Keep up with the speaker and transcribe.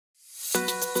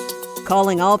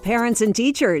Calling all parents and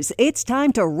teachers, it's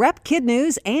time to rep Kid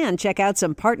News and check out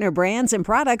some partner brands and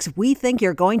products we think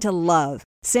you're going to love.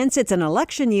 Since it's an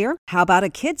election year, how about a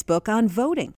kid's book on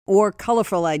voting? Or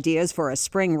colorful ideas for a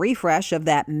spring refresh of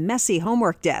that messy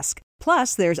homework desk?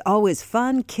 Plus, there's always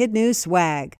fun Kid News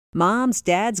swag. Moms,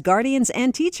 dads, guardians,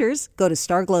 and teachers, go to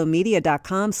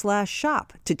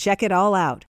starglowmedia.com/shop to check it all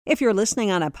out. If you're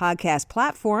listening on a podcast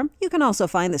platform, you can also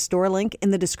find the store link in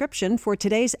the description for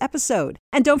today's episode.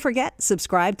 And don't forget,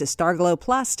 subscribe to Starglow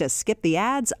Plus to skip the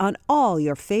ads on all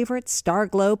your favorite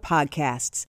Starglow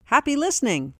podcasts. Happy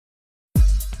listening!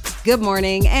 Good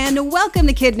morning and welcome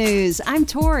to Kid News. I'm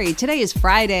Tori. Today is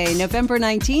Friday, November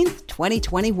 19th,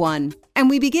 2021. And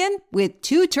we begin with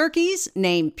two turkeys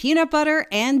named Peanut Butter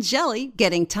and Jelly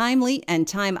getting timely and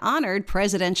time-honored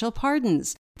presidential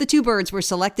pardons. The two birds were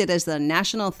selected as the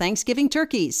national Thanksgiving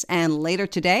turkeys, and later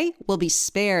today will be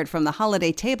spared from the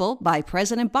holiday table by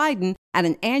President Biden at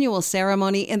an annual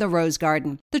ceremony in the Rose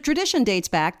Garden. The tradition dates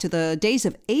back to the days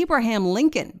of Abraham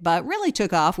Lincoln, but really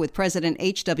took off with President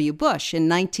H.W. Bush in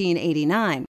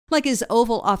 1989. Like his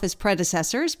Oval Office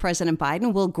predecessors, President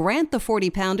Biden will grant the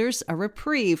 40-pounders a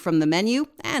reprieve from the menu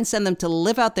and send them to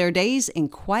live out their days in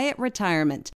quiet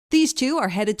retirement. These two are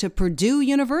headed to Purdue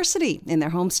University in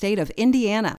their home state of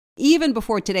Indiana. Even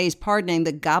before today's pardoning,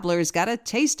 the gobblers got a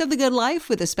taste of the good life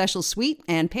with a special suite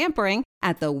and pampering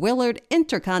at the Willard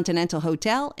Intercontinental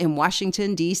Hotel in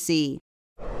Washington, D.C.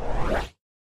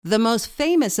 The most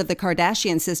famous of the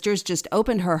Kardashian sisters just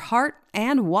opened her heart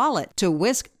and wallet to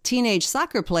whisk teenage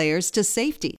soccer players to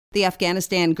safety. The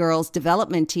Afghanistan girls'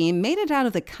 development team made it out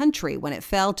of the country when it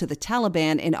fell to the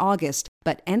Taliban in August,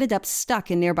 but ended up stuck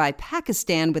in nearby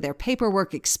Pakistan with their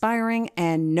paperwork expiring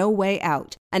and no way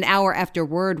out. An hour after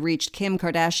word reached Kim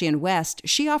Kardashian West,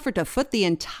 she offered to foot the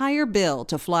entire bill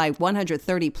to fly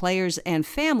 130 players and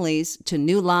families to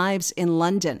new lives in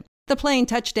London. The plane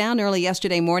touched down early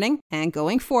yesterday morning, and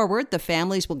going forward, the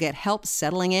families will get help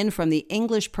settling in from the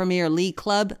English Premier League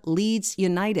club Leeds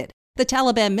United. The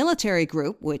Taliban military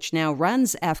group, which now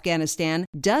runs Afghanistan,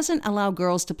 doesn't allow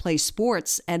girls to play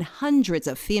sports, and hundreds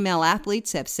of female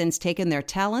athletes have since taken their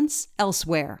talents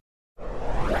elsewhere.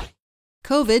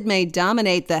 COVID may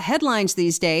dominate the headlines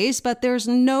these days, but there's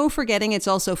no forgetting it's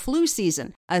also flu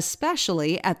season,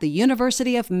 especially at the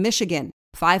University of Michigan.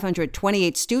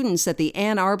 528 students at the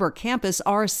Ann Arbor campus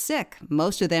are sick,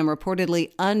 most of them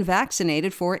reportedly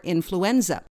unvaccinated for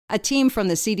influenza. A team from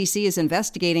the CDC is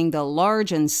investigating the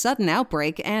large and sudden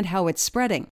outbreak and how it's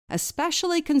spreading.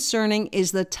 Especially concerning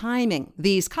is the timing.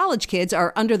 These college kids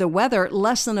are under the weather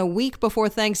less than a week before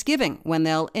Thanksgiving, when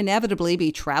they'll inevitably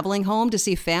be traveling home to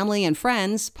see family and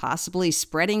friends, possibly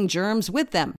spreading germs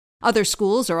with them. Other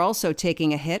schools are also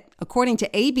taking a hit. According to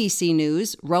ABC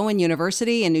News, Rowan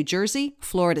University in New Jersey,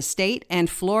 Florida State, and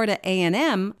Florida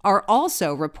A&M are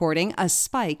also reporting a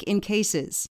spike in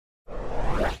cases.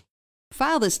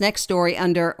 File this next story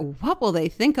under What Will They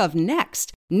Think of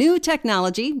Next? New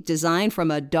technology, designed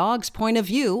from a dog's point of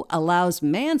view, allows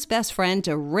man's best friend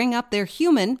to ring up their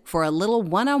human for a little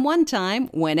one-on-one time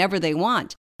whenever they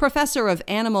want. Professor of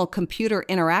Animal-Computer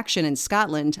Interaction in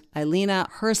Scotland, Elena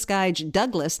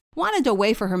Hurskage-Douglas, wanted a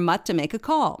way for her mutt to make a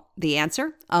call. The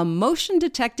answer? A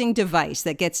motion-detecting device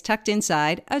that gets tucked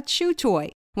inside a chew toy.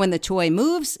 When the toy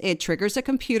moves, it triggers a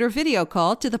computer video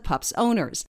call to the pup's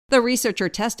owners. The researcher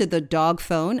tested the dog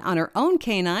phone on her own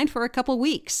canine for a couple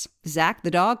weeks. Zach,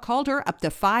 the dog, called her up to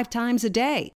 5 times a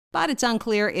day, but it's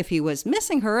unclear if he was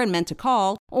missing her and meant to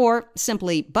call or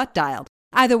simply butt-dialed.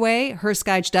 Either way,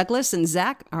 Hurskage-Douglas and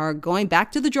Zach are going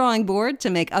back to the drawing board to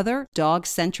make other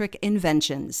dog-centric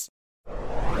inventions.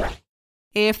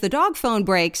 If the dog phone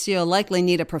breaks, you'll likely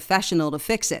need a professional to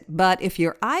fix it. But if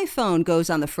your iPhone goes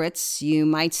on the fritz, you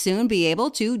might soon be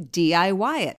able to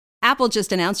DIY it. Apple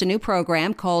just announced a new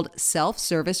program called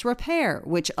Self-Service Repair,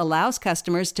 which allows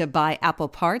customers to buy Apple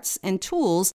parts and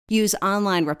tools, use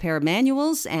online repair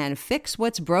manuals, and fix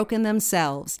what's broken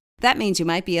themselves. That means you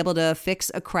might be able to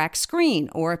fix a cracked screen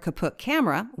or a kaput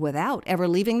camera without ever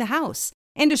leaving the house.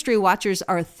 Industry watchers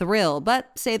are thrilled,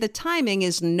 but say the timing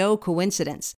is no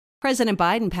coincidence. President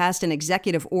Biden passed an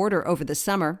executive order over the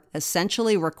summer,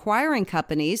 essentially requiring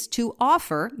companies to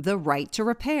offer the right to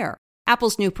repair.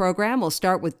 Apple's new program will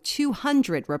start with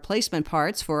 200 replacement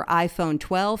parts for iPhone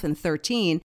 12 and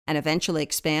 13 and eventually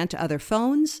expand to other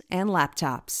phones and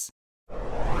laptops.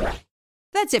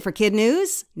 That's it for Kid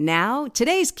News. Now,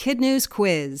 today's Kid News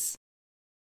quiz.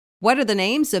 What are the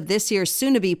names of this year's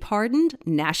soon-to-be pardoned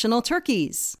national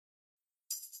turkeys?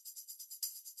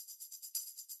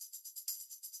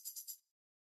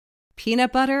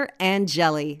 Peanut Butter and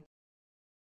Jelly.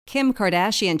 Kim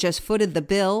Kardashian just footed the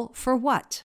bill for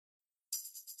what?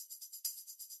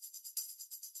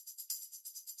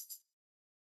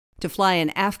 to fly an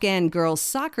Afghan girls'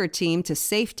 soccer team to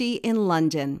safety in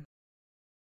London.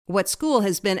 What school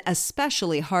has been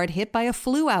especially hard hit by a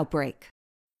flu outbreak?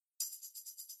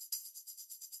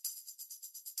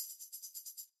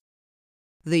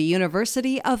 The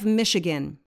University of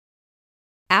Michigan.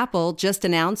 Apple just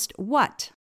announced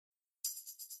what?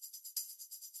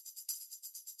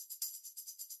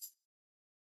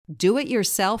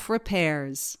 Do-it-yourself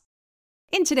repairs.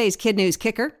 In today's Kid News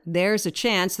Kicker, there's a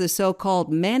chance the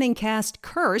so-called Manningcast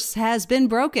curse has been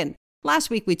broken. Last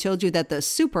week we told you that the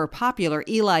super popular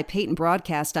Eli Peyton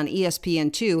broadcast on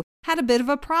ESPN2 had a bit of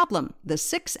a problem. The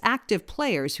 6 active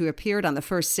players who appeared on the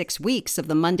first 6 weeks of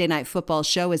the Monday Night Football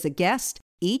show as a guest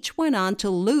each went on to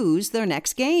lose their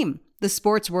next game. The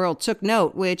sports world took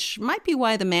note, which might be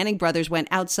why the Manning brothers went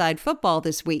outside football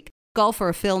this week.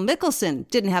 Golfer Phil Mickelson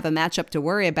didn't have a matchup to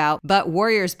worry about, but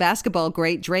Warriors basketball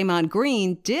great Draymond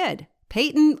Green did.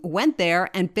 Peyton went there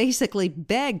and basically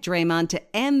begged Draymond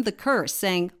to end the curse,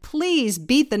 saying, "Please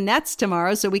beat the Nets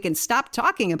tomorrow so we can stop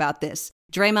talking about this."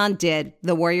 Draymond did.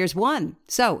 The Warriors won.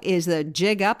 So is the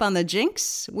jig up on the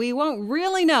jinx? We won't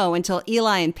really know until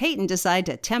Eli and Peyton decide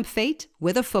to tempt fate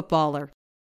with a footballer.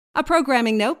 A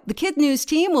programming note, the Kid News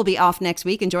team will be off next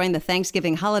week enjoying the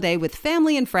Thanksgiving holiday with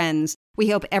family and friends. We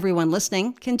hope everyone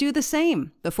listening can do the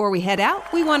same. Before we head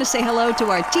out, we want to say hello to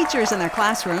our teachers in their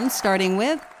classrooms, starting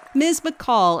with Ms.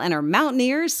 McCall and her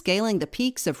mountaineers scaling the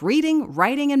peaks of reading,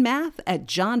 writing, and math at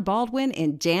John Baldwin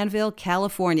in Danville,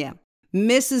 California.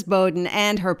 Mrs. Bowden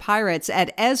and her pirates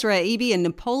at Ezra Eby in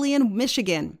Napoleon,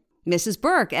 Michigan. Mrs.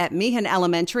 Burke at Meehan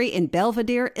Elementary in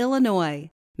Belvedere, Illinois.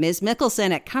 Ms.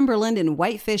 Mickelson at Cumberland in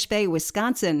Whitefish Bay,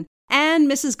 Wisconsin. And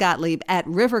Mrs. Gottlieb at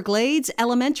River Glades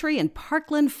Elementary in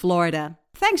Parkland, Florida.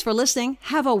 Thanks for listening.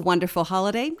 Have a wonderful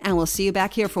holiday, and we'll see you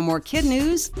back here for more Kid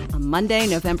News on Monday,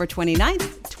 November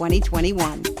 29th,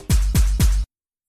 2021.